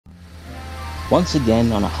Once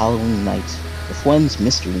again, on a Halloween night, the Fwiends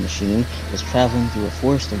mystery machine was traveling through a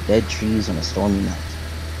forest of dead trees on a stormy night.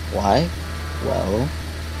 Why? Well...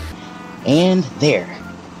 And there!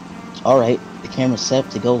 Alright, the camera's set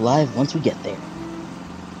to go live once we get there.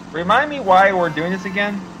 Remind me why we're doing this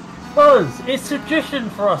again? Buzz, it's tradition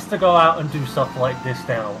for us to go out and do stuff like this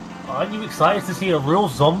now. Aren't you excited to see a real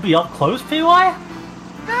zombie up close, PY?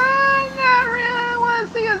 Not really. I want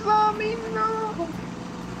to see a zombie, no.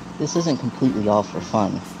 This isn't completely all for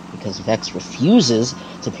fun, because Vex refuses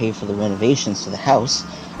to pay for the renovations to the house.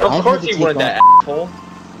 Of course you weren't that asshole.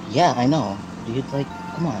 Yeah, I know. Dude,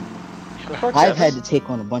 come on. I've had to take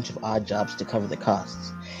on a bunch of odd jobs to cover the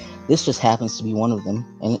costs. This just happens to be one of them,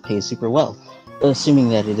 and it pays super well, assuming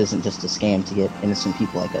that it isn't just a scam to get innocent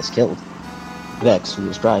people like us killed. Vex, who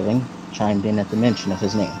was driving, chimed in at the mention of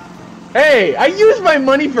his name. Hey, I use my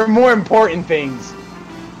money for more important things.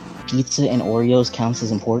 Pizza and Oreos counts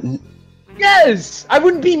as important? Yes! I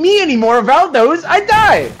wouldn't be me anymore without those. I'd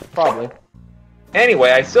die! Probably.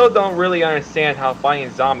 Anyway, I still don't really understand how fighting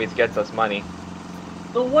zombies gets us money.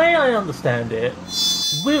 The way I understand it,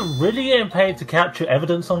 we're really getting paid to capture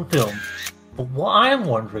evidence on film. But what I'm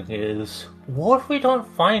wondering is, what if we don't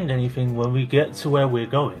find anything when we get to where we're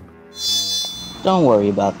going? Don't worry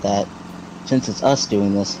about that. Since it's us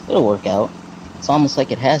doing this, it'll work out. It's almost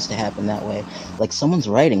like it has to happen that way, like someone's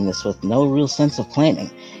writing this with no real sense of planning,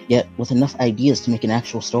 yet with enough ideas to make an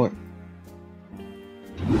actual story.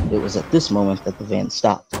 It was at this moment that the van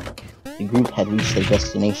stopped. The group had reached their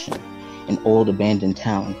destination, an old abandoned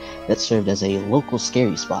town that served as a local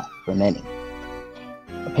scary spot for many.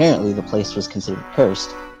 Apparently the place was considered cursed,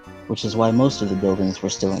 which is why most of the buildings were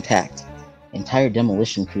still intact. Entire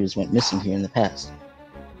demolition crews went missing here in the past.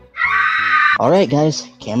 Alright guys,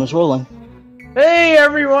 camera's rolling. Hey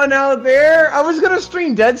everyone out there! I was gonna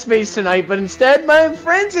stream Dead Space tonight, but instead my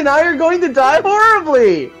friends and I are going to die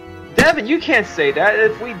horribly! Devon, you can't say that.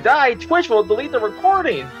 If we die, Twitch will delete the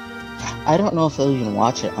recording. I don't know if they'll even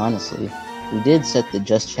watch it, honestly. We did set the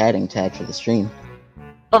just chatting tag for the stream.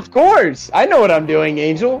 Of course! I know what I'm doing,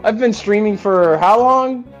 Angel. I've been streaming for how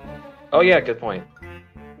long? Oh yeah, good point.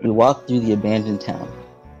 We walked through the abandoned town,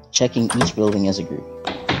 checking each building as a group.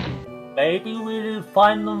 Maybe we'd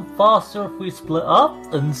find them faster if we split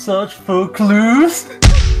up and search for clues?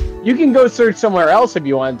 You can go search somewhere else if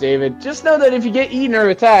you want, David. Just know that if you get eaten or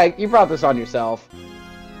attacked, you brought this on yourself.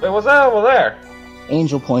 Wait, what's that over there?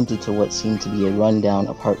 Angel pointed to what seemed to be a rundown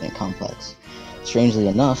apartment complex. Strangely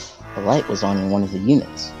enough, a light was on in one of the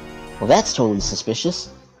units. Well, that's totally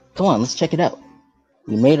suspicious. Come on, let's check it out.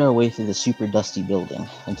 We made our way through the super dusty building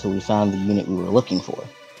until we found the unit we were looking for.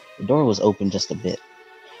 The door was open just a bit.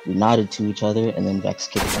 We nodded to each other, and then Vex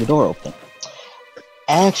kicked the door open.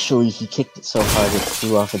 Actually, he kicked it so hard it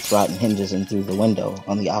threw off its rotten hinges and through the window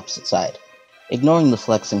on the opposite side. Ignoring the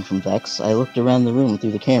flexing from Vex, I looked around the room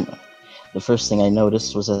through the camera. The first thing I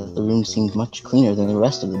noticed was that the room seemed much cleaner than the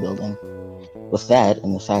rest of the building. With that,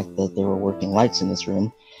 and the fact that there were working lights in this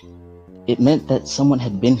room, it meant that someone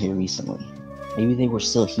had been here recently. Maybe they were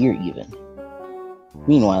still here, even.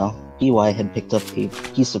 Meanwhile, PY had picked up a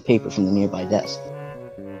piece of paper from the nearby desk.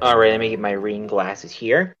 Alright, let me get my reading glasses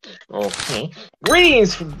here. Okay.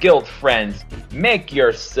 Greetings, guild friends! Make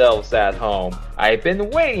yourselves at home. I've been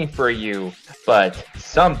waiting for you, but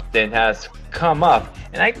something has come up,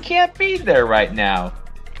 and I can't be there right now.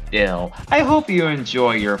 Still, I hope you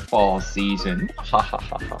enjoy your fall season. Ha ha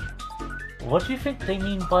ha ha. What do you think they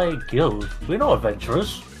mean by guild? We're not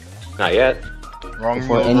adventurers. Not yet.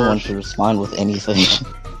 Before anyone could respond with anything,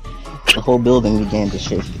 the whole building began to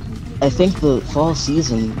shake. I think the fall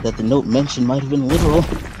season that the note mentioned might have been literal.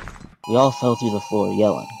 We all fell through the floor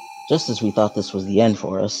yelling. Just as we thought this was the end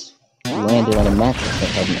for us, we landed on a mattress that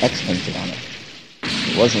had an X painted on it.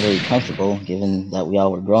 It wasn't very comfortable, given that we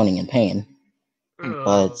all were groaning in pain.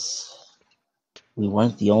 But we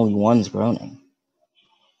weren't the only ones groaning.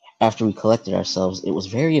 After we collected ourselves, it was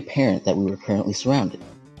very apparent that we were currently surrounded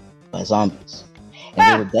by zombies.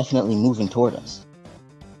 And they were definitely moving toward us.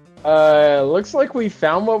 Looks like we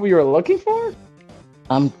found what we were looking for?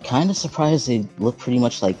 I'm kinda surprised they look pretty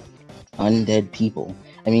much like undead people.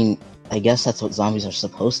 I mean, I guess that's what zombies are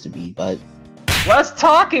supposed to be, but... Less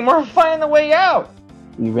talking, we're finding a way out!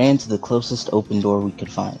 We ran to the closest open door we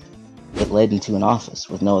could find. It led into an office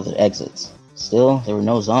with no other exits. Still, there were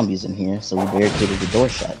no zombies in here, so we barricaded the door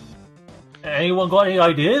shut. Anyone got any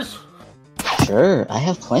ideas? Sure, I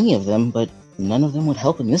have plenty of them, but none of them would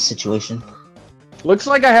help in this situation. Looks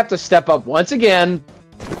like I have to step up once again.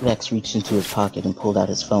 Vex reached into his pocket and pulled out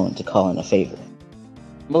his phone to call in a favor.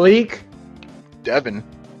 Malik? Devon?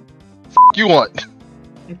 You want?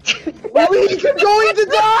 Malik, you're going to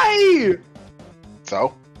die!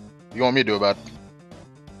 So, you want me to do about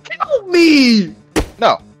it? Help me!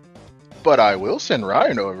 No. But I will send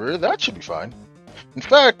Ryan over. That should be fine. In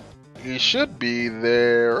fact, he should be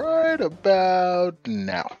there right about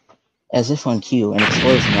now. As if on cue, an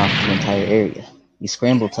explosion rocked the entire area. We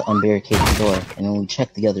scrambled to unbarricade the door, and when we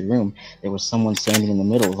checked the other room, there was someone standing in the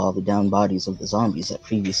middle of all the downed bodies of the zombies that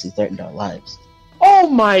previously threatened our lives. Oh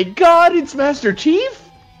my god, it's Master Chief?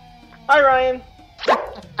 Hi, Ryan.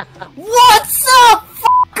 What's up,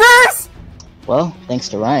 fuckers? Well, thanks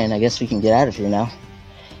to Ryan, I guess we can get out of here now.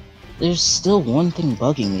 There's still one thing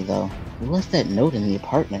bugging me, though. We left that note in the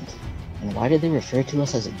apartment. And why did they refer to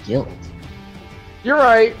us as a guild? You're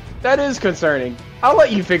right. That is concerning. I'll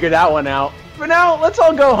let you figure that one out. For now, let's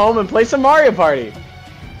all go home and play some Mario Party.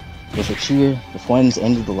 With a cheer, the Fwiends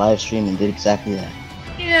ended the live stream and did exactly that.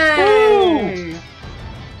 Yay!